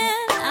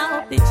again, I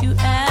hope that you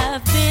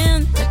have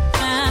been the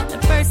kind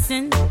of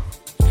person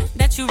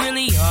that you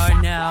really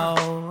are now.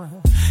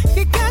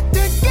 You got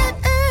to get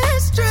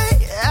it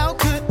straight. How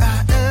could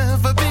I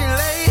ever be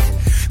late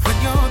when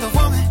you're the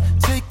woman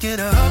taking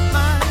up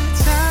my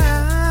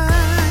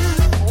time?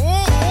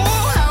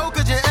 Oh, how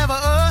could you ever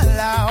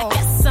allow?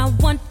 Guess I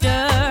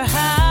wonder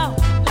how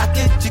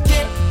Could you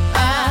get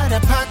out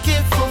of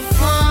pocket for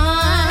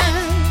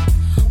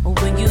fun?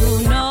 when you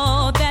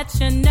know that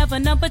you're never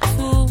number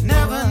 2.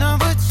 Never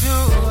number 2.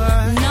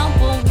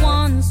 Number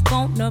 1's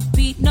gonna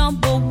be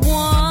number 1.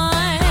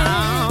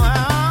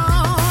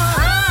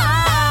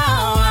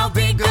 I'll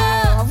be good.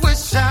 I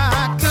wish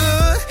I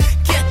could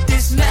get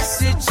this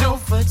message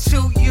over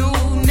to you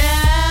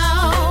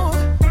now.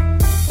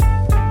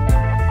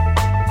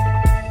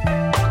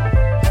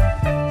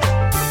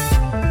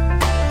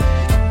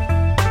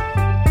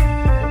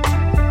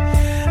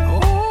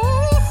 Ooh,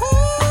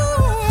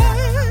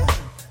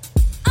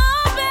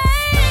 Oh,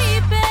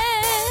 baby.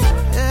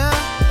 yeah.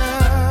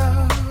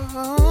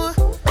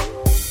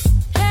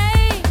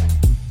 Hey,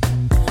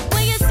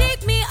 when you seek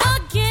me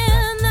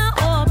again, I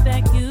hope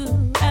that you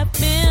have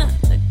been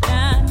the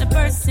kind of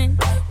person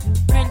you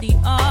really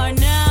are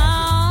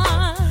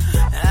now.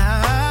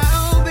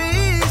 I'll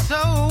be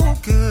so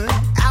good.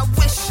 I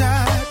wish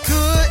I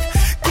could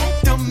get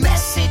the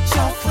message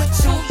over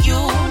to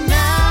you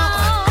now.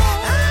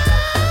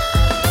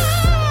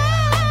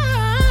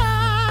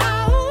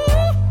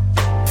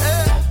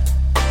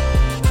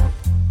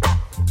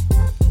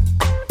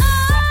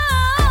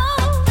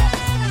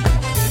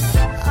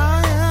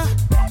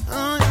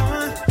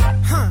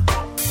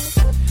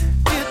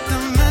 Get the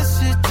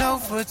message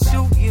over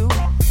to you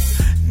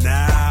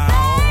now.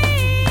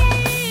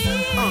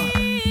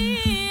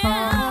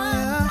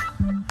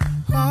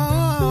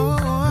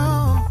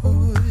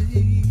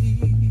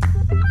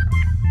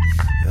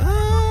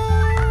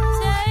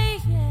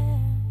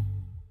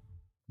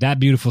 That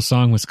beautiful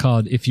song was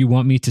called If You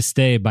Want Me to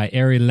Stay by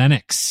Ari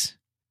Lennox.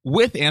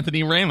 With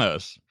Anthony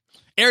Ramos.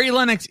 Ari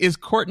Lennox is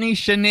Courtney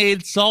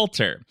Sinead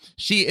Salter.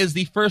 She is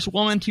the first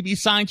woman to be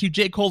signed to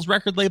J. Cole's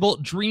record label,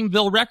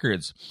 Dreamville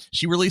Records.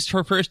 She released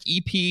her first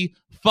EP,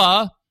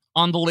 Pho,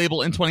 on the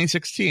label in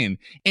 2016.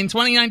 In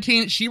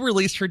 2019, she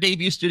released her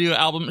debut studio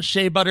album,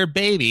 Shea Butter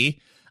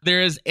Baby.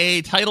 There is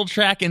a title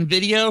track and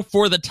video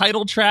for the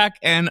title track,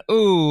 and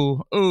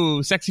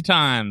ooh, sexy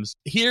times.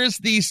 Here's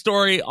the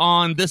story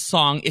on this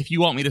song, If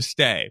You Want Me to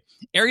Stay.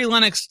 Ari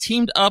Lennox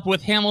teamed up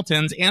with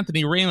Hamilton's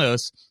Anthony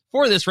Ramos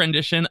for this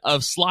rendition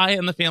of Sly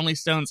and the Family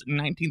Stone's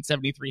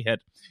 1973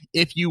 hit,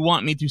 If You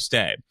Want Me to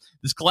Stay.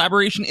 This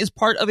collaboration is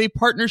part of a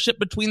partnership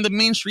between the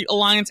Main Street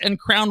Alliance and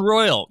Crown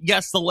Royal.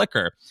 Yes, the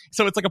liquor.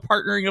 So it's like a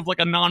partnering of like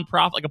a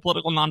nonprofit, like a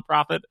political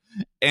nonprofit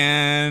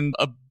and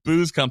a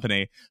booze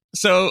company.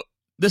 So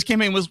this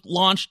campaign was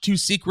launched to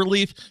seek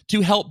relief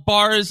to help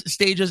bars,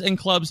 stages, and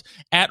clubs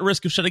at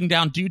risk of shutting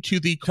down due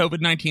to the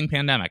COVID-19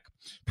 pandemic.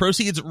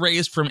 Proceeds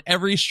raised from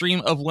every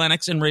stream of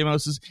Lennox and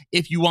Ramos's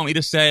If You Want Me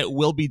to Stay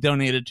will be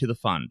donated to the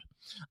fund.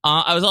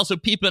 I was also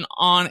peeping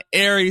on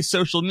Aries'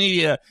 social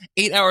media.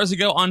 8 hours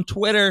ago on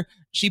Twitter,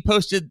 she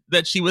posted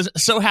that she was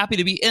so happy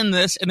to be in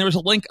this, and there was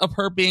a link of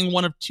her being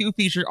one of 2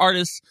 featured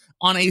artists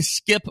on a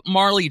Skip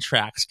Marley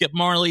track. Skip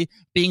Marley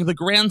being the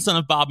grandson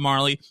of Bob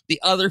Marley, the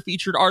other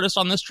featured artist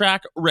on this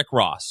track, Rick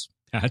Ross.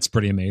 That's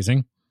pretty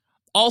amazing.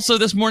 Also,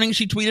 this morning,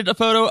 she tweeted a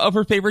photo of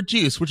her favorite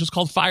juice, which is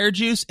called Fire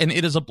Juice, and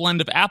it is a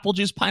blend of apple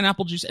juice,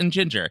 pineapple juice, and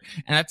ginger.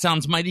 And that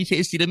sounds mighty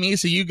tasty to me,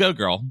 so you go,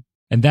 girl.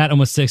 And that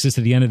almost takes us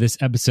to the end of this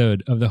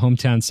episode of the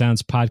Hometown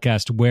Sounds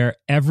podcast, where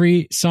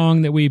every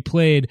song that we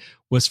played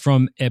was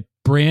from a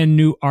brand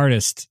new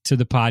artist to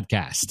the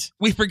podcast.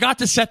 We forgot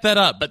to set that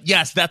up, but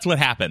yes, that's what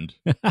happened.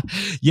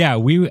 Yeah,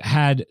 we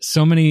had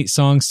so many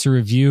songs to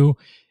review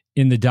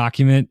in the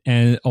document,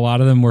 and a lot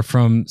of them were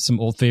from some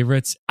old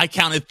favorites. I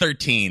counted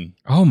 13.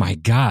 Oh my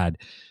God.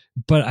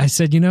 But I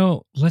said,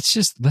 let's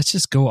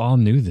just go all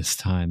new this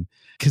time,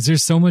 because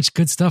there's so much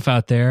good stuff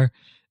out there,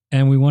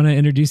 and we want to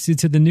introduce you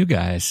to the new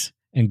guys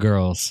and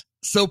girls.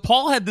 So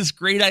Paul had this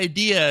great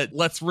idea.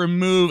 Let's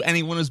remove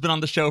anyone who's been on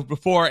the show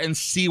before and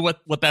see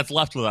what that's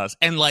left with us.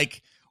 And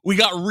like, we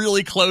got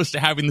really close to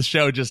having the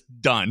show just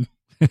done.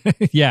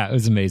 Yeah, it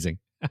was amazing.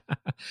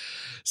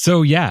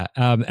 So yeah,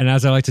 and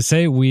as I like to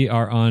say, we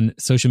are on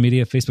social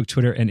media, Facebook,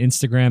 Twitter, and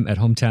Instagram at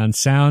Hometown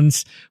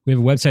Sounds. We have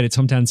a website. It's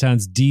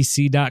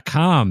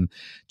hometownsoundsdc.com.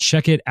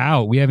 Check it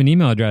out. We have an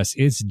email address.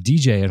 It's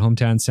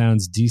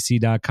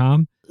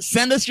dj@hometownsoundsdc.com.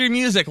 Send us your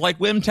music like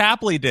Wim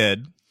Tapley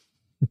did.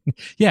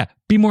 Yeah,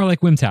 be more like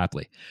Wim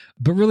Tapley.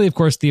 But really, of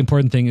course, the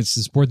important thing is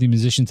to support the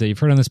musicians that you've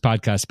heard on this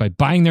podcast by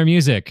buying their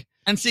music.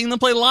 And seeing them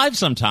play live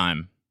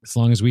sometime. As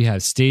long as we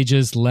have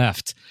stages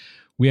left.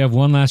 We have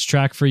one last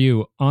track for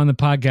you on the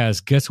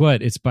podcast. Guess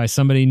what? It's by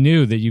somebody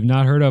new that you've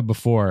not heard of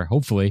before,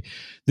 hopefully.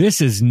 This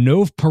is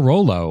Nov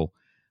Parolo.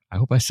 I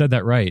hope I said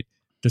that right.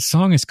 The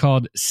song is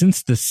called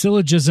Since the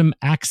Syllogism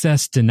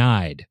Access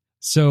Denied.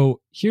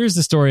 So here's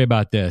the story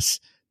about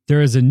this.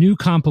 There is a new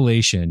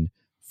compilation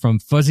from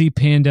Fuzzy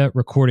Panda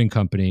Recording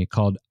Company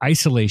called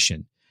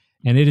Isolation,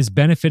 and it is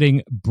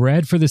benefiting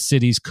Bread for the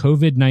City's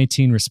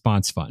COVID-19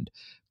 Response Fund.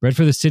 Bread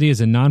for the City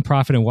is a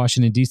nonprofit in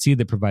Washington, D.C.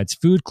 that provides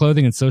food,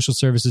 clothing, and social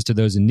services to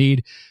those in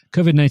need.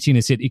 COVID-19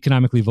 has hit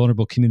economically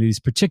vulnerable communities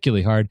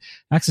particularly hard.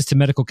 Access to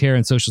medical care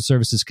and social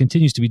services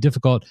continues to be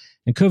difficult,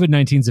 and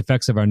COVID-19's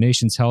effects of our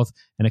nation's health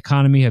and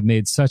economy have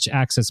made such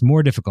access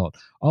more difficult.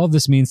 All of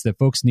this means that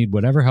folks need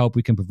whatever help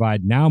we can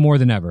provide now more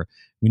than ever.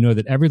 We know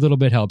that every little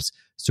bit helps,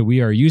 so we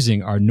are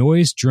using our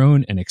noise,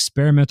 drone, and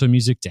experimental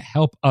music to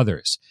help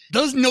others.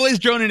 Those noise,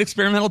 drone, and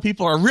experimental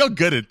people are real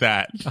good at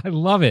that. I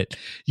love it.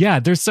 Yeah,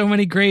 there's so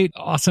many great,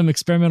 awesome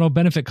experimental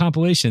benefit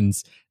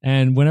compilations,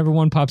 and whenever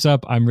one pops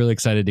up, I'm really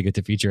excited to get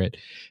to feature it.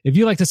 If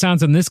you like the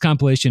sounds on this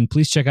compilation,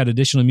 please check out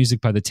additional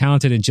music by the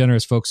talented and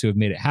generous folks who have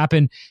made it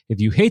happen. If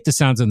you hate the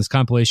sounds on this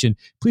compilation,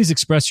 please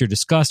express your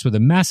disgust with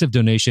a massive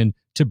donation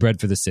to Bread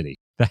for the City.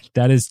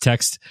 That is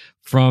text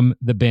from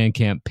the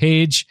Bandcamp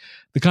page.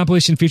 The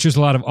compilation features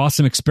a lot of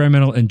awesome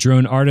experimental and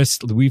drone artists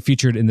that we've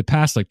featured in the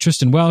past, like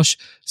Tristan Welsh,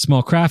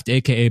 Small Craft,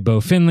 a.k.a. Bo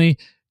Finley,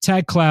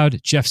 Tag Cloud,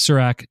 Jeff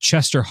Surak,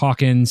 Chester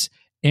Hawkins,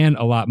 and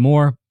a lot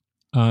more.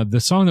 The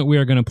song that we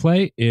are going to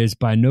play is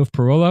by Nov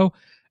Parolo.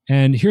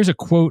 And here's a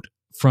quote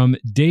from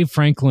Dave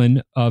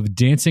Franklin of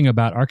Dancing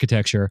About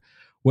Architecture.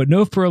 What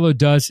Nov Parolo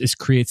does is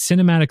create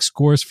cinematic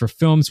scores for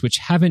films which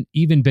haven't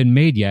even been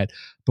made yet,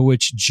 but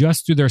which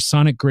just through their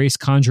sonic grace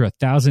conjure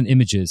 1,000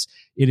 images.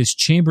 It is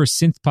chamber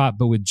synth pop,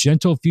 but with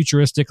gentle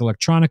futuristic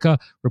electronica,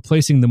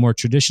 replacing the more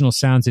traditional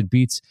sounds and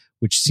beats,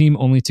 which seem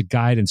only to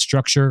guide and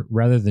structure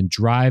rather than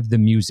drive the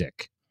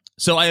music.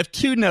 So I have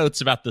 2 notes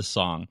about this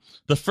song.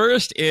 The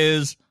first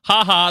is,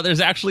 haha,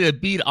 there's actually a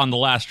beat on the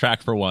last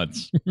track for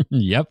once.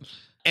 Yep.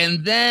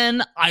 And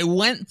then I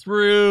went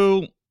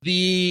through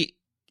the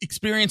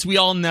experience we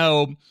all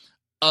know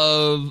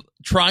of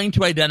trying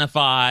to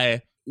identify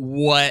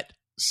what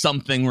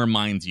something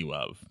reminds you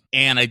of.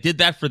 And I did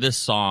that for this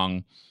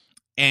song.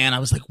 And I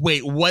was like,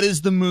 wait, what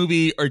is the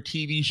movie or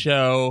TV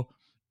show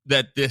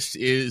that this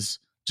is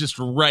just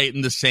right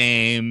in the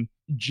same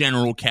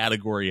general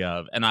category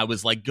of? And I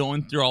was like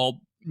going through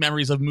all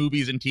memories of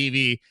movies and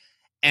TV.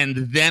 And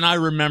then I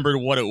remembered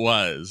what it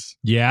was.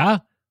 Yeah?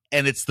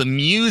 And it's the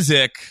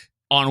music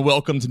on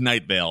Welcome to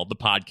Night Vale, the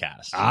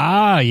podcast.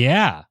 Ah,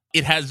 yeah.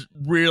 It has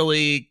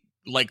really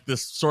like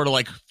this sort of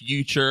like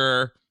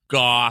future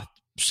goth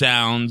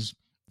sounds.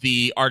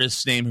 The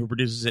artist's name who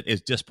produces it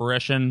is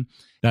Disparition.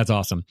 That's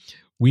awesome.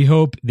 We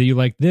hope that you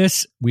like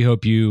this. We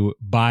hope you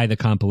buy the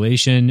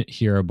compilation,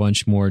 hear a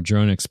bunch more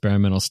drone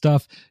experimental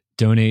stuff,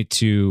 donate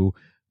to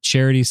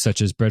charities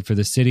such as Bread for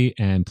the City,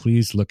 and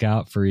please look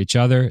out for each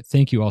other.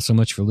 Thank you all so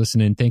much for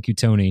listening. Thank you,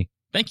 Tony.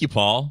 Thank you,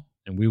 Paul.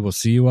 And we will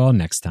see you all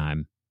next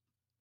time.